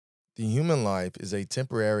The human life is a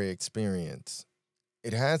temporary experience.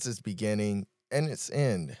 It has its beginning and its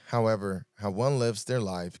end. However, how one lives their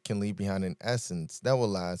life can leave behind an essence that will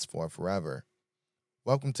last for forever.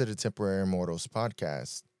 Welcome to the Temporary Immortals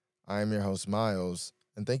podcast. I am your host, Miles,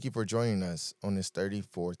 and thank you for joining us on this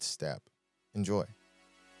 34th step. Enjoy.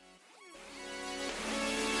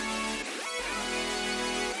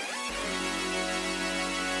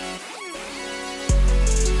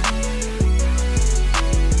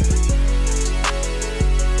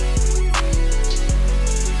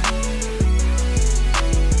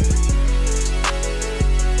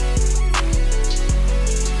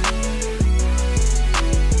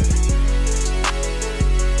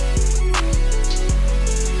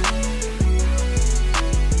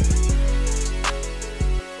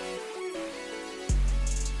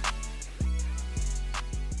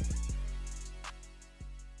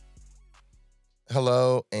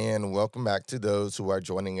 Hello, and welcome back to those who are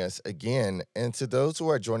joining us again. And to those who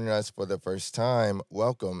are joining us for the first time,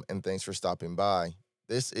 welcome and thanks for stopping by.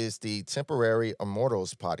 This is the Temporary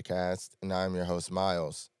Immortals podcast, and I'm your host,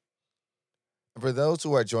 Miles. And for those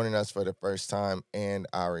who are joining us for the first time and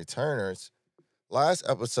our returners, last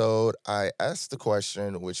episode I asked the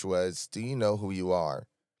question, which was, do you know who you are?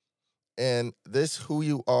 And this who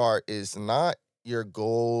you are is not your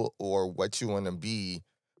goal or what you want to be,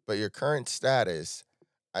 but your current status,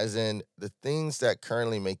 as in the things that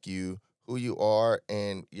currently make you who you are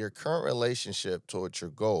and your current relationship towards your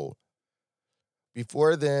goal.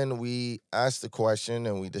 Before then, we asked the question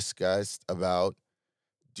and we discussed about,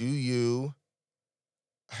 do you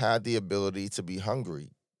have the ability to be hungry?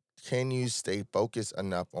 Can you stay focused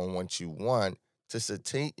enough on what you want to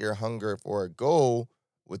satiate your hunger for a goal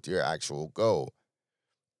with your actual goal?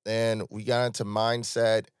 And we got into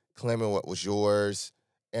mindset, claiming what was yours,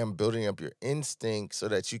 and building up your instinct so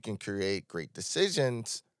that you can create great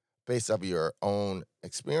decisions based off of your own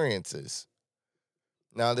experiences.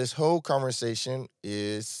 Now, this whole conversation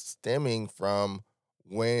is stemming from,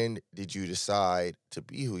 when did you decide to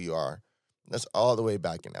be who you are? That's all the way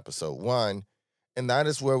back in episode 1. And that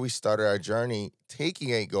is where we started our journey,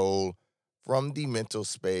 taking a goal from the mental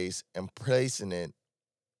space and placing it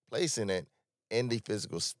in the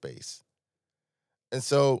physical space. And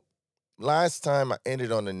so last time I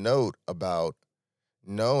ended on a note about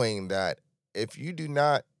knowing that if you do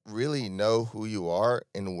not really know who you are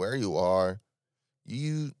and where you are,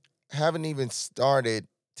 you haven't even started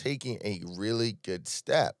taking a really good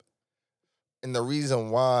step. And the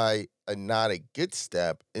reason why not a good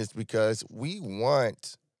step is because we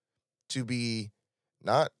want to be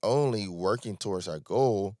not only working towards our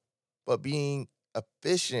goal, but being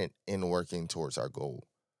efficient in working towards our goal.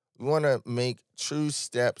 We want to make true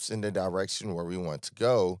steps in the direction where we want to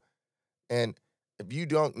go. And if you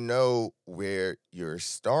don't know where you're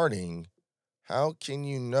starting, how can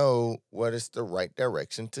you know what is the right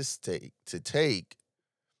direction to take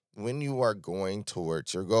when you are going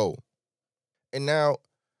towards your goal? And now,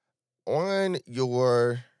 on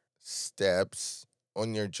your steps,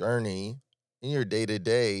 on your journey, in your day to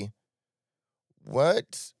day,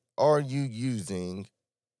 what are you using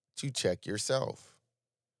to check yourself?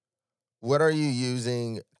 What are you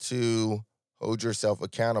using to hold yourself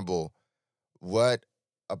accountable? What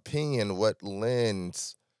opinion, what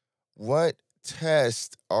lens, what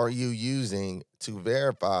test are you using to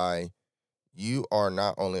verify you are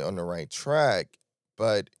not only on the right track,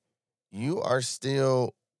 but you are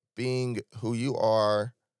still being who you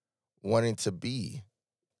are wanting to be?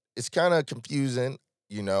 It's kind of confusing.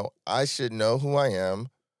 I should know who I am,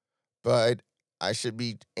 but I should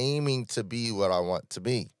be aiming to be what I want to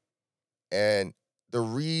be. And the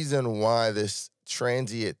reason why this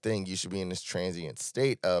transient thing, you should be in this transient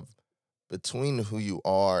state of between who you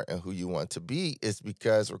are and who you want to be, is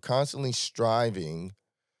because we're constantly striving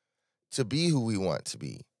to be who we want to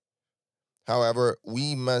be. However,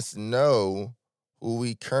 we must know who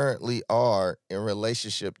we currently are in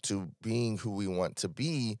relationship to being who we want to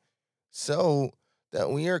be, so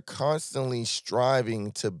that we are constantly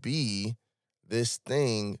striving to be this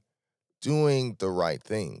thing, doing the right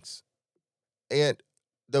things. And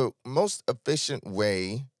the most efficient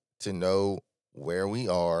way to know where we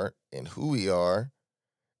are and who we are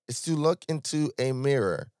is to look into a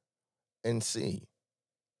mirror and see.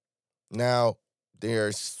 Now,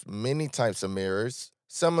 there's many types of mirrors.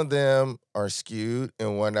 Some of them are skewed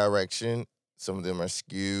in one direction, some of them are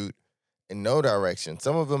skewed in no direction.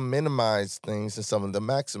 Some of them minimize things and some of them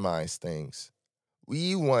maximize things.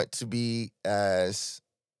 We want to be as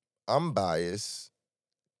unbiased,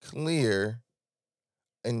 clear,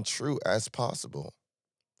 and true as possible.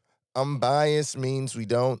 Unbiased means we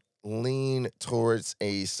don't lean towards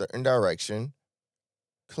a certain direction.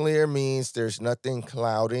 Clear means there's nothing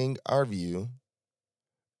clouding our view.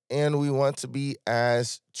 And we want to be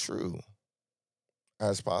as true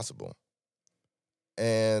as possible.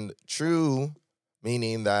 And true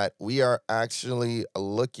meaning that we are actually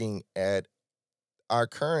looking at our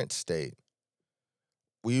current state.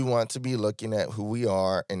 We want to be looking at who we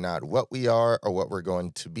are and not what we are or what we're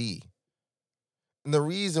going to be. And the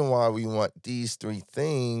reason why we want these three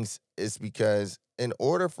things is because in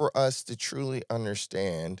order for us to truly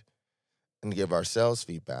understand and give ourselves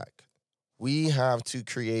feedback, we have to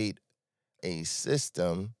create a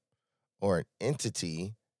system or an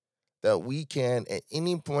entity that we can at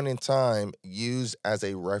any point in time use as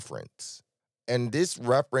a reference. And this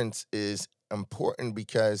reference is important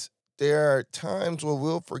because there are times where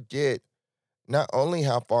we'll forget not only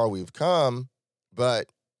how far we've come, but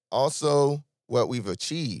also what we've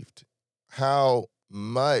achieved, how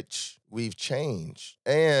much we've changed,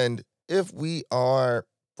 and if we are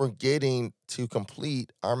forgetting to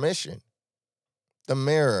complete our mission. The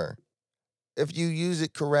mirror, if you use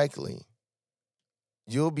it correctly,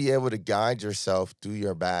 you'll be able to guide yourself through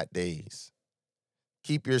your bad days.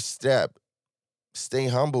 Keep your step, stay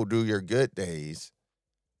humble through your good days.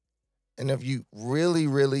 And if you really,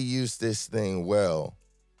 really use this thing well,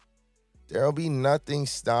 there'll be nothing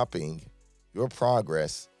stopping your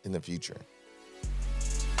progress in the future.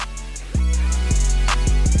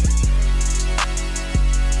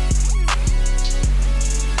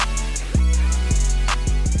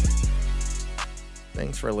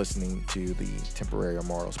 Thanks for listening to the Temporary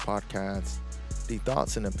Immortals podcast. The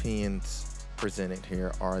thoughts and opinions presented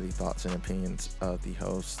here are the thoughts and opinions of the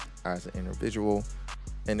host as an individual,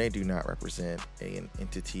 and they do not represent an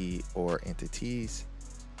entity or entities.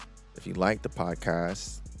 If you like the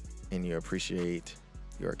podcast and you appreciate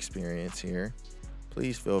your experience here,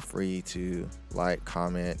 please feel free to like,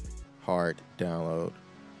 comment, heart, download,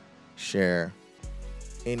 share.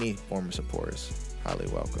 Any form of support is highly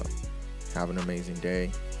welcome. Have an amazing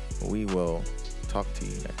day. We will talk to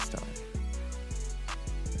you next time.